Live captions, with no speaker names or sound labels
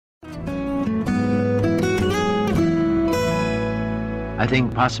I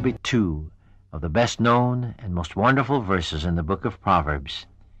think possibly two of the best known and most wonderful verses in the book of Proverbs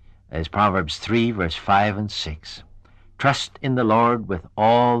is Proverbs 3, verse 5 and 6. Trust in the Lord with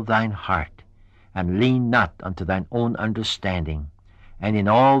all thine heart, and lean not unto thine own understanding, and in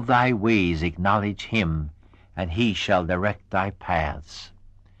all thy ways acknowledge him, and he shall direct thy paths.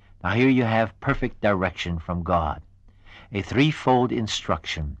 Now here you have perfect direction from God, a threefold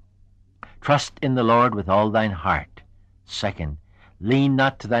instruction. Trust in the Lord with all thine heart. Second, lean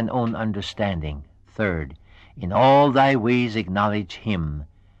not to thine own understanding. Third, in all thy ways acknowledge him,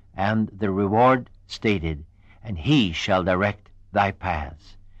 and the reward stated, and he shall direct thy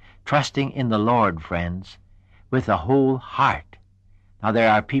paths. Trusting in the Lord, friends, with the whole heart. Now there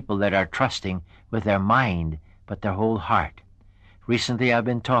are people that are trusting with their mind, but their whole heart. Recently I've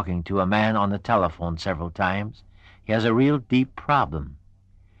been talking to a man on the telephone several times. He has a real deep problem.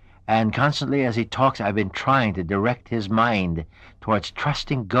 And constantly as he talks, I've been trying to direct his mind towards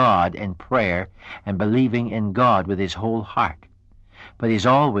trusting God in prayer and believing in God with his whole heart. But he's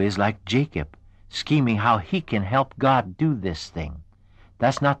always like Jacob, scheming how he can help God do this thing.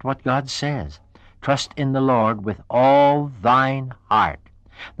 That's not what God says. Trust in the Lord with all thine heart.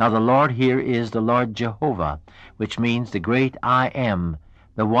 Now the Lord here is the Lord Jehovah, which means the great I am,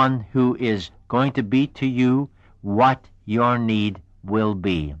 the one who is going to be to you what your need will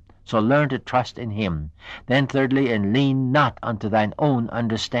be. So learn to trust in him. Then thirdly, and lean not unto thine own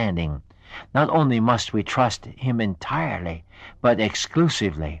understanding. Not only must we trust him entirely, but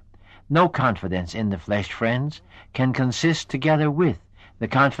exclusively. No confidence in the flesh, friends, can consist together with the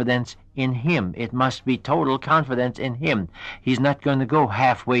confidence in him. It must be total confidence in him. He's not going to go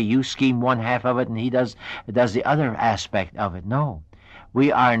halfway. You scheme one half of it and he does the other aspect of it. No.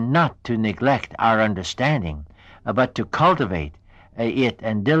 We are not to neglect our understanding, but to cultivate it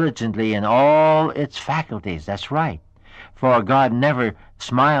and diligently in all its faculties. That's right. For God never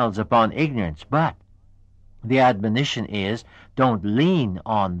smiles upon ignorance, but the admonition is, don't lean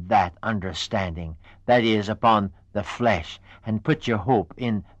on that understanding, that is, upon the flesh, and put your hope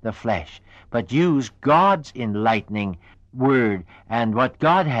in the flesh, but use God's enlightening word and what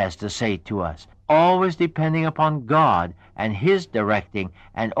God has to say to us, always depending upon God and his directing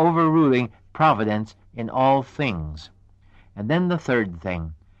and overruling providence in all things. And then the third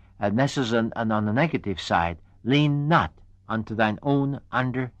thing, and this is on the negative side, lean not unto thine own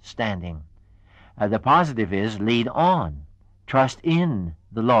understanding. The positive is lead on. Trust in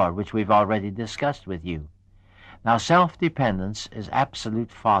the Lord, which we've already discussed with you. Now self-dependence is absolute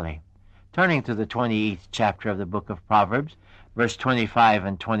folly. Turning to the 28th chapter of the book of Proverbs, verse 25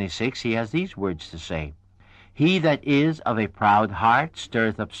 and 26, he has these words to say, He that is of a proud heart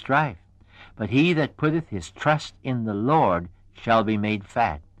stirreth up strife, but he that putteth his trust in the Lord shall be made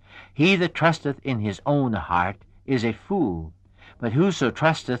fat. He that trusteth in his own heart is a fool, but whoso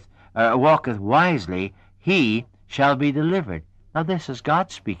trusteth walketh wisely, he shall be delivered. Now this is God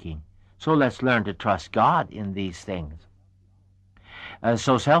speaking. So let's learn to trust God in these things.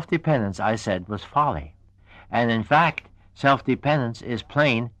 So self-dependence, I said, was folly. And in fact, self-dependence is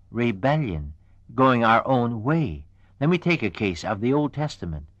plain rebellion, going our own way. Let me take a case of the Old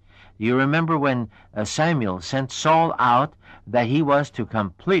Testament. You remember when Samuel sent Saul out that he was to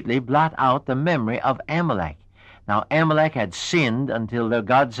completely blot out the memory of Amalek. Now Amalek had sinned until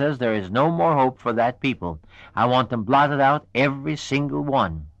God says there is no more hope for that people. I want them blotted out, every single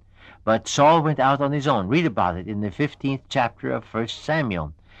one. But Saul went out on his own. Read about it in the 15th chapter of 1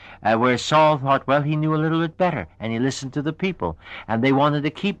 Samuel, where Saul thought, well, he knew a little bit better, and he listened to the people, and they wanted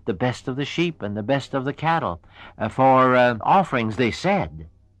to keep the best of the sheep and the best of the cattle for offerings, they said.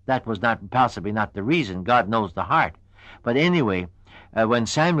 That was possibly not the reason. God knows the heart. But anyway, when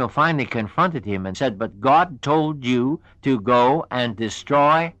Samuel finally confronted him and said, but God told you to go and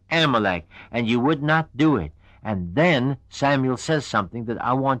destroy Amalek, and you would not do it. And then Samuel says something that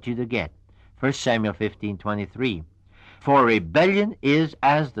I want you to get. 1 Samuel 15:23. For rebellion is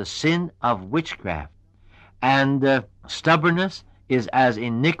as the sin of witchcraft, and stubbornness is as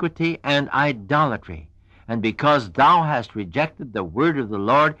iniquity and idolatry. And because thou hast rejected the word of the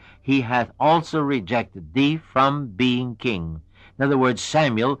Lord, he hath also rejected thee from being king. In other words,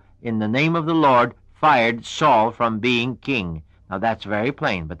 Samuel, in the name of the Lord, fired Saul from being king. Now that's very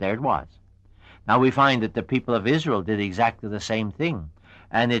plain, but there it was. Now we find that the people of Israel did exactly the same thing.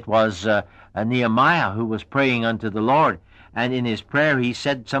 And it was Nehemiah who was praying unto the Lord. And in his prayer he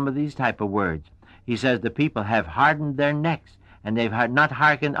said some of these type of words. He says, the people have hardened their necks, and they have not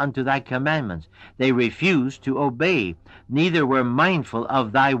hearkened unto thy commandments. They refused to obey, neither were mindful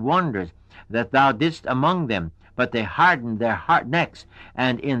of thy wonders that thou didst among them. But they hardened their necks,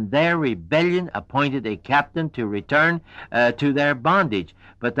 and in their rebellion appointed a captain to return to their bondage.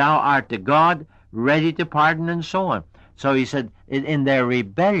 But thou art the God ready to pardon, and so on. So he said, in their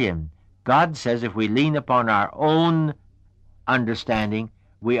rebellion, God says if we lean upon our own understanding,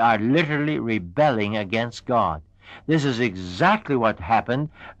 we are literally rebelling against God. This is exactly what happened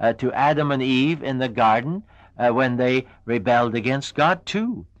to Adam and Eve in the garden when they rebelled against God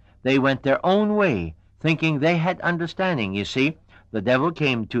too. They went their own way, thinking they had understanding. You see, the devil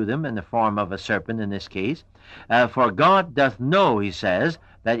came to them in the form of a serpent in this case. For God doth know, he says,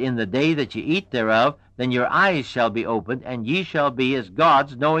 that in the day that ye eat thereof, then your eyes shall be opened, and ye shall be as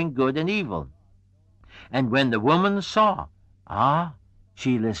gods, knowing good and evil. And when the woman saw,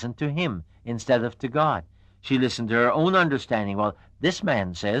 she listened to him instead of to God. She listened to her own understanding. Well, this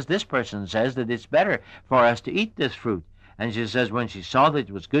man says, this person says that it's better for us to eat this fruit. And she says when she saw that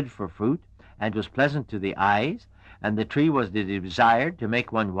it was good for fruit, and was pleasant to the eyes, and the tree was to be desired to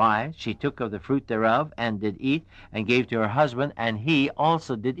make one wise, she took of the fruit thereof, and did eat, and gave to her husband, and he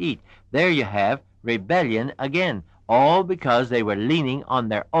also did eat. There you have rebellion again, all because they were leaning on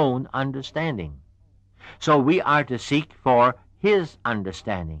their own understanding. So we are to seek for his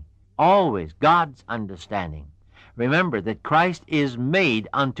understanding, always God's understanding. Remember that Christ is made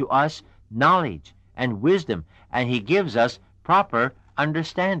unto us knowledge and wisdom, and he gives us proper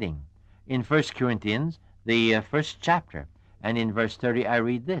understanding. In 1 Corinthians, the first chapter, and in verse 30 I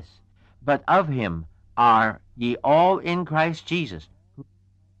read this, But of him are ye all in Christ Jesus,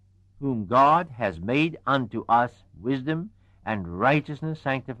 whom God has made unto us wisdom and righteousness,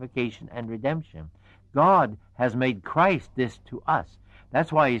 sanctification, and redemption. God has made Christ this to us.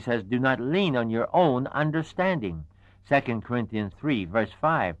 That's why he says, do not lean on your own understanding. 2 Corinthians 3, verse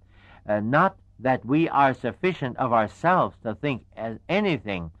 5. Not that we are sufficient of ourselves to think as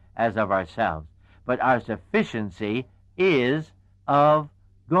anything as of ourselves, but our sufficiency is of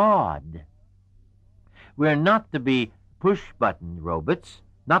God. We're not to be push-button robots,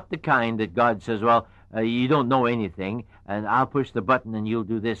 not the kind that God says, well, you don't know anything, and I'll push the button and you'll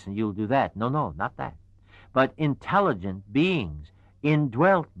do this and you'll do that. No, not that. But intelligent beings,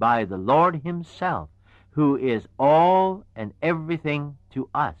 indwelt by the Lord himself, who is all and everything to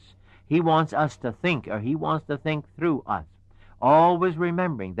us. He wants us to think, or he wants to think through us, always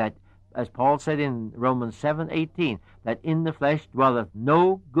remembering that, as Paul said in Romans 7:18, that in the flesh dwelleth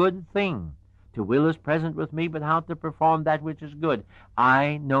no good thing. To will is present with me, but how to perform that which is good,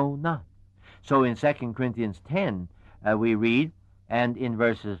 I know not. So in 2 Corinthians 10, we read, and in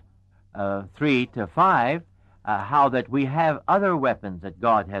verses 3 to 5, how that we have other weapons that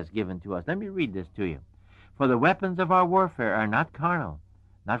God has given to us. Let me read this to you. For the weapons of our warfare are not carnal,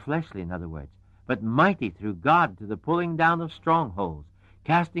 not fleshly, in other words, but mighty through God to the pulling down of strongholds,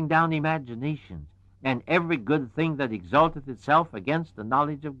 casting down imaginations, and every good thing that exalteth itself against the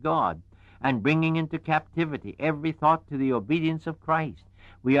knowledge of God, and bringing into captivity every thought to the obedience of Christ.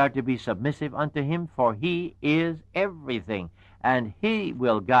 We are to be submissive unto him, for he is everything, and he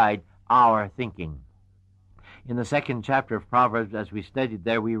will guide our thinking. In the second chapter of Proverbs, as we studied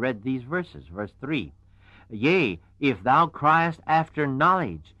there, we read these verses. Verse 3, Yea, if thou criest after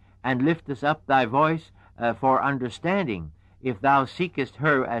knowledge, and liftest up thy voice for understanding, if thou seekest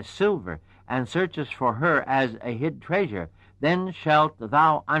her as silver, and searchest for her as a hid treasure, then shalt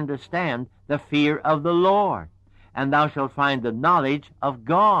thou understand the fear of the Lord, and thou shalt find the knowledge of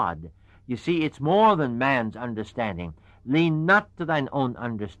God. You see, it's more than man's understanding. Lean not to thine own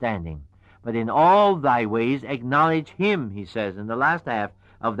understanding, but in all thy ways acknowledge him, he says in the last half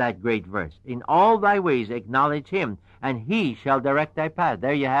of that great verse. In all thy ways acknowledge him, and he shall direct thy path.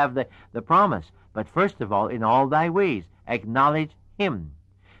 There you have the promise. But first of all, in all thy ways acknowledge him.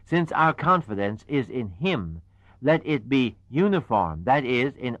 Since our confidence is in him, let it be uniform, that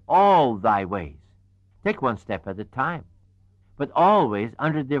is, in all thy ways. Take one step at a time, but always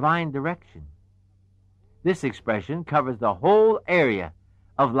under divine direction. This expression covers the whole area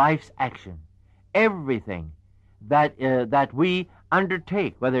of life's action. Everything that we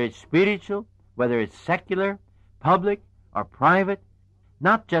undertake, whether it's spiritual, whether it's secular, public, or private,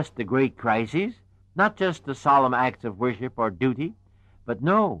 not just the great crises, not just the solemn acts of worship or duty, but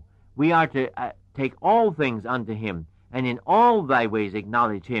no, we are to take all things unto him, and in all thy ways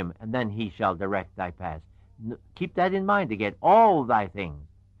acknowledge him, and then he shall direct thy paths. Keep that in mind again, all thy things.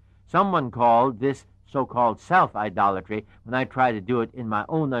 Someone called this so-called self-idolatry, when I try to do it in my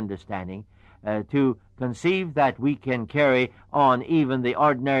own understanding, to conceive that we can carry on even the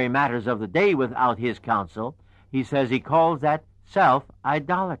ordinary matters of the day without his counsel. He says he calls that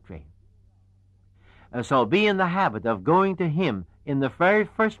self-idolatry. So be in the habit of going to him in the very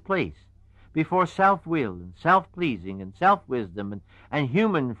first place, before self-will and self-pleasing and self-wisdom and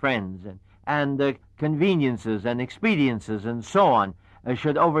human friends and conveniences and expediences and so on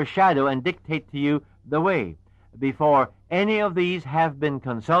should overshadow and dictate to you the way. Before any of these have been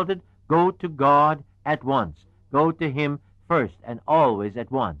consulted, go to God at once. Go to Him first and always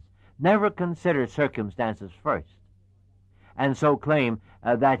at once. Never consider circumstances first, and so claim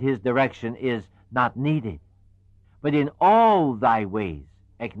that His direction is not needed. But in all thy ways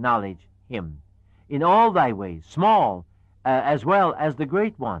acknowledge Him. In all thy ways, small as well as the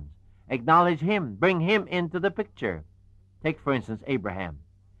great ones, acknowledge Him. Bring Him into the picture. Take, for instance, Abraham.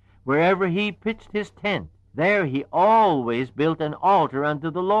 Wherever he pitched his tent, there he always built an altar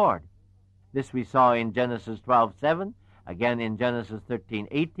unto the Lord. This we saw in Genesis 12:7, again in Genesis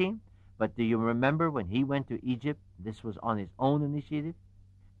 13:18. But do you remember when he went to Egypt? This was on his own initiative.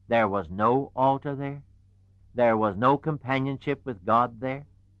 There was no altar there. There was no companionship with God there.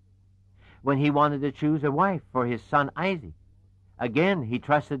 When he wanted to choose a wife for his son Isaac, again he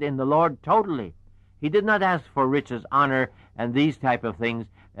trusted in the Lord totally. He did not ask for riches, honor, and these type of things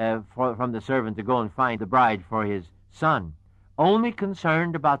from the servant to go and find the bride for his son. Only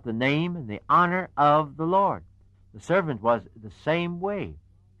concerned about the name and the honor of the Lord. The servant was the same way.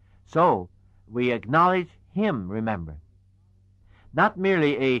 So we acknowledge Him, remember. Not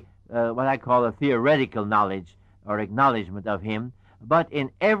merely what I call a theoretical knowledge or acknowledgement of Him, but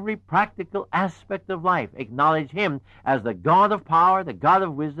in every practical aspect of life, acknowledge Him as the God of power, the God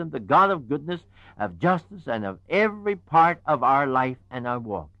of wisdom, the God of goodness, of justice, and of every part of our life and our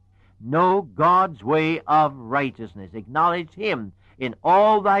walk. Know God's way of righteousness. Acknowledge Him in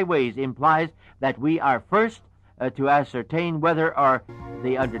all thy ways implies that we are first to ascertain whether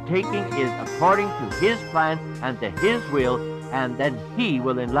the undertaking is according to His plan and to His will, and then He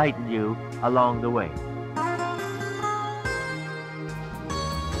will enlighten you along the way.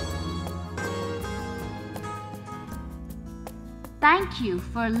 Thank you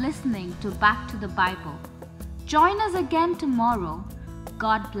for listening to Back to the Bible. Join us again tomorrow.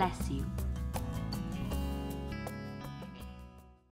 God bless you.